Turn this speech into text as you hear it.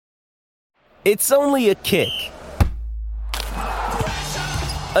It's only a kick,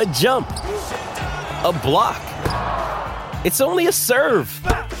 a jump, a block. It's only a serve.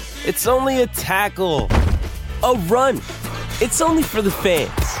 It's only a tackle, a run. It's only for the fans.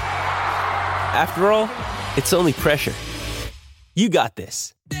 After all, it's only pressure. You got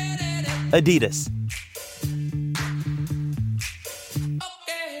this. Adidas.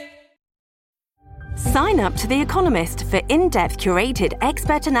 Sign up to The Economist for in-depth curated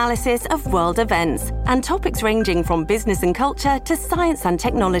expert analysis of world events and topics ranging from business and culture to science and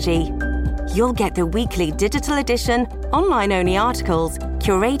technology. You'll get the weekly digital edition, online-only articles,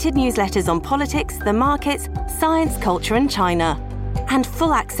 curated newsletters on politics, the markets, science, culture and China, and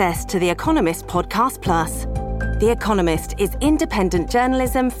full access to The Economist Podcast Plus. The Economist is independent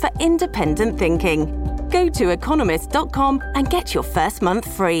journalism for independent thinking. Go to economist.com and get your first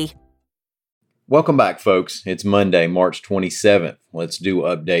month free. Welcome back, folks. It's Monday, March 27th. Let's do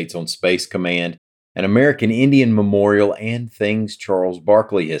updates on Space Command, an American Indian Memorial, and things Charles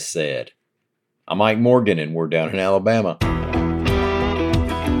Barkley has said. I'm Mike Morgan, and we're down in Alabama.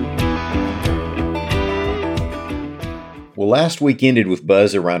 Well, last week ended with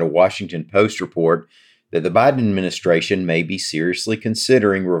buzz around a Washington Post report that the Biden administration may be seriously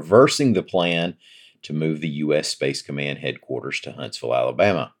considering reversing the plan to move the U.S. Space Command headquarters to Huntsville,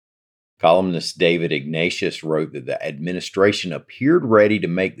 Alabama. Columnist David Ignatius wrote that the administration appeared ready to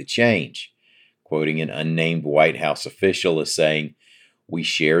make the change, quoting an unnamed White House official as saying, "We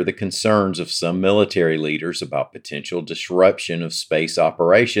share the concerns of some military leaders about potential disruption of space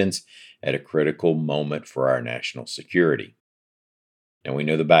operations at a critical moment for our national security." Now we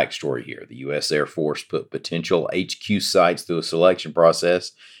know the backstory here. The U.S. Air Force put potential HQ sites through a selection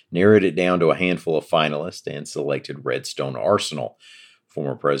process, narrowed it down to a handful of finalists, and selected Redstone Arsenal.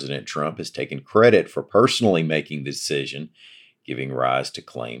 Former President Trump has taken credit for personally making the decision, giving rise to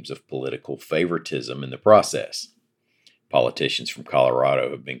claims of political favoritism in the process. Politicians from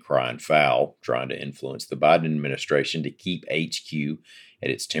Colorado have been crying foul, trying to influence the Biden administration to keep HQ at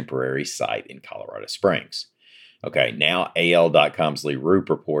its temporary site in Colorado Springs. Okay, now AL.com's Lee Roop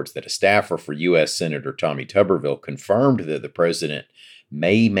reports that a staffer for U.S. Senator Tommy Tuberville confirmed that the president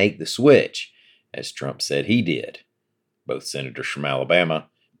may make the switch, as Trump said he did. Both senators from Alabama,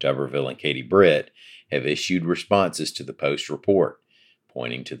 Tuberville and Katie Britt, have issued responses to the Post report,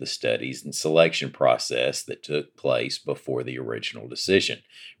 pointing to the studies and selection process that took place before the original decision.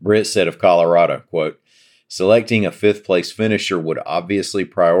 Britt said of Colorado, quote, "Selecting a fifth-place finisher would obviously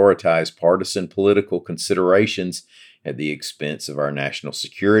prioritize partisan political considerations at the expense of our national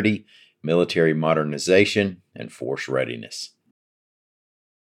security, military modernization, and force readiness."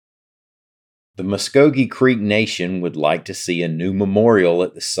 The Muskogee Creek Nation would like to see a new memorial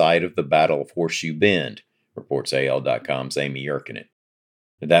at the site of the Battle of Horseshoe Bend, reports AL.com's Amy Yerkinen.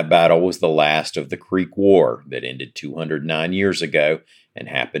 That battle was the last of the Creek War that ended 209 years ago and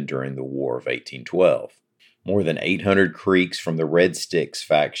happened during the War of 1812. More than 800 Creeks from the Red Sticks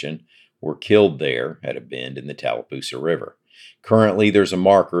faction were killed there at a bend in the Tallapoosa River. Currently, there's a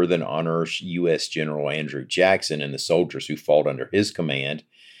marker that honors U.S. General Andrew Jackson and the soldiers who fought under his command,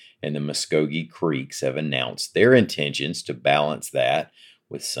 and the Muskogee Creeks have announced their intentions to balance that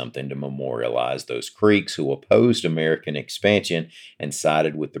with something to memorialize those Creeks who opposed American expansion and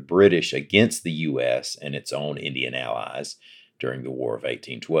sided with the British against the U.S. and its own Indian allies during the War of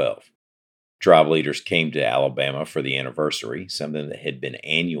 1812. Tribe leaders came to Alabama for the anniversary, something that had been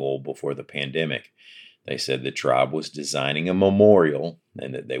annual before the pandemic. They said the tribe was designing a memorial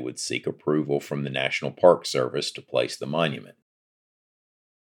and that they would seek approval from the National Park Service to place the monument.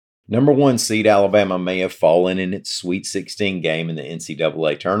 Number 1 seed Alabama may have fallen in its Sweet 16 game in the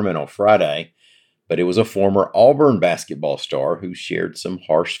NCAA tournament on Friday, but it was a former Auburn basketball star who shared some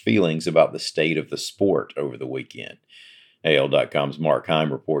harsh feelings about the state of the sport over the weekend. AL.com's Mark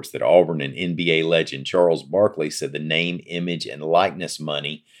Heim reports that Auburn and NBA legend Charles Barkley said the name, image, and likeness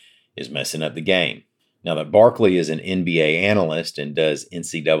money is messing up the game. Now that Barkley is an NBA analyst and does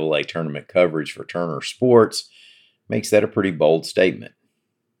NCAA tournament coverage for Turner Sports, makes that a pretty bold statement.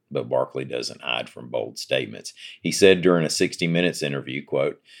 But Barkley doesn't hide from bold statements. He said during a 60 Minutes interview,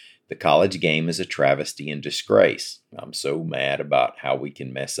 quote, "The college game is a travesty and disgrace. I'm so mad about how we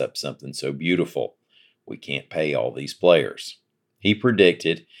can mess up something so beautiful. We can't pay all these players." He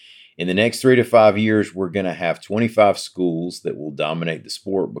predicted, in the next 3 to 5 years, we're going to have 25 schools that will dominate the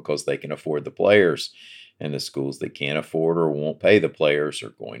sport because they can afford the players, and the schools that can't afford or won't pay the players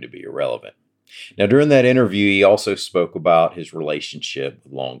are going to be irrelevant. Now, during that interview, he also spoke about his relationship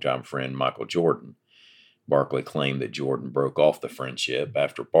with longtime friend Michael Jordan. Barkley claimed that Jordan broke off the friendship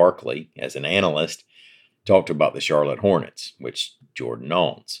after Barkley, as an analyst, talked about the Charlotte Hornets, which Jordan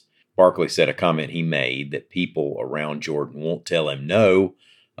owns. Barkley said a comment he made that people around Jordan won't tell him no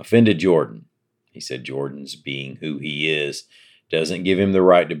offended Jordan. He said Jordan's being who he is doesn't give him the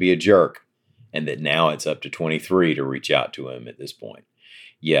right to be a jerk, and that now it's up to 23 to reach out to him at this point.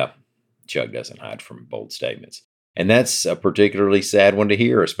 Yeah, Chuck doesn't hide from bold statements. And that's a particularly sad one to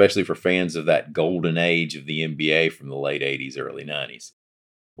hear, especially for fans of that golden age of the NBA from the late 80s, early 90s.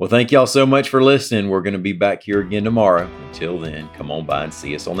 Well, thank y'all so much for listening. We're going to be back here again tomorrow. Until then, come on by and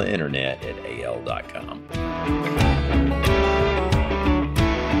see us on the internet at al.com.